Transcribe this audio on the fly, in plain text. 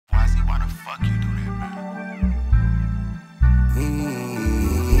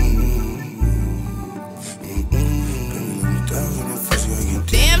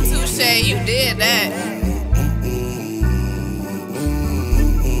you did that.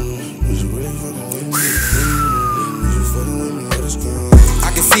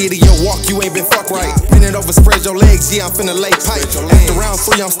 See it in your walk, you ain't been fuck right. Bend it over, spread your legs, yeah, I'm finna lay pipe. After round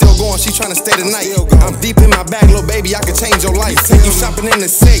 3, I'm still going, she tryna stay the night. I'm deep in my bag, little baby, I can change your life. Take you shopping in the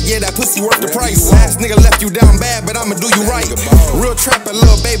set, yeah, that pussy worth the price. Last nigga left you down bad, but I'ma do you right. Real trapper,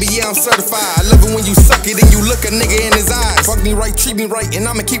 little baby, yeah, I'm certified. I love it when you suck it and you look a nigga in his eyes. Fuck me right, treat me right, and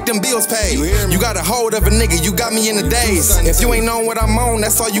I'ma keep them bills paid. You got a hold of a nigga, you got me in the days. If you ain't known what I'm on,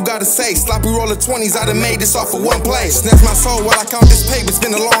 that's all you gotta say. Sloppy roll of 20s, I done made this off of one play. Snatch my soul while I count this paper, it's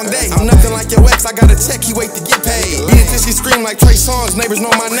been a long day. I'm nothing like your ex, I got a check, he wait to get paid. Beat it till she scream like Trey Songz, neighbors know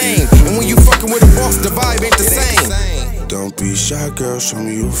my name. And when you fucking with a boss, the vibe ain't the same. Don't be shy, girl, show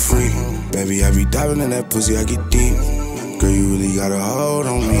me you free. Baby, I be diving in that pussy, I get deep. Girl, you really got a hold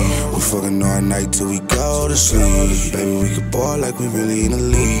on me. We fucking all night till we go to sleep. Baby, we could ball like we really in the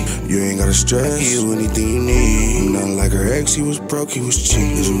league. You ain't gotta stress, you anything you need. I'm nothing like her ex, he was broke, he was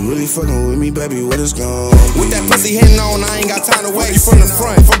cheap. Is you really fucking with me, baby, what is gone? With that pussy hitting on, I ain't got time to waste. Fuck you from the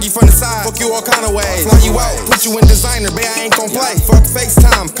front, fuck you from the side, fuck you all kind of ways. Fly you out, put you in designer, babe, I ain't gon' play. Fuck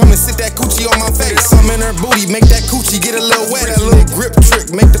FaceTime, come and sit that coochie on my face. I'm in her booty, make that coochie get a little wet. That little grip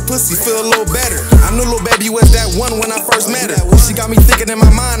trick, make the pussy feel a little better. I knew little baby was that one when I first met her. She got me thinking in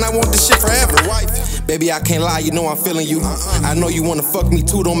my mind, I want this shit forever. Baby, I can't lie, you know I'm feeling you. I know you wanna fuck me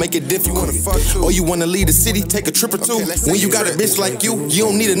too, don't make it difficult. Or you wanna leave the city, take a trip or two. When you got a bitch like you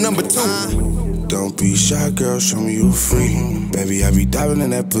don't need a number 2. Don't be shy, girl, show me you free. Baby, I be diving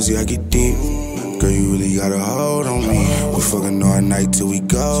in that pussy, I get deep. Girl, you really got a hold on me. We fucking all night till we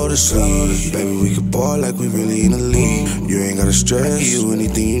go to sleep. Baby, we could ball like we really in the league. You ain't gotta stress, you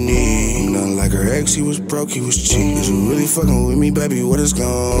anything you need. I'm nothing like her ex, he was broke, he was cheap. Is you really fucking with me, baby, what it's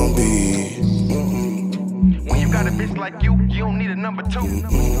gon' be? When you got a bitch like you don't need a number 2.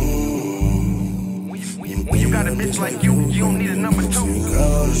 When you got a bitch like you don't need a number 2.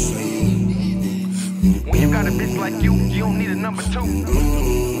 When you got a bitch like you don't need a number 2.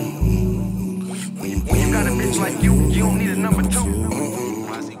 When you got a bitch like you don't need a number 2.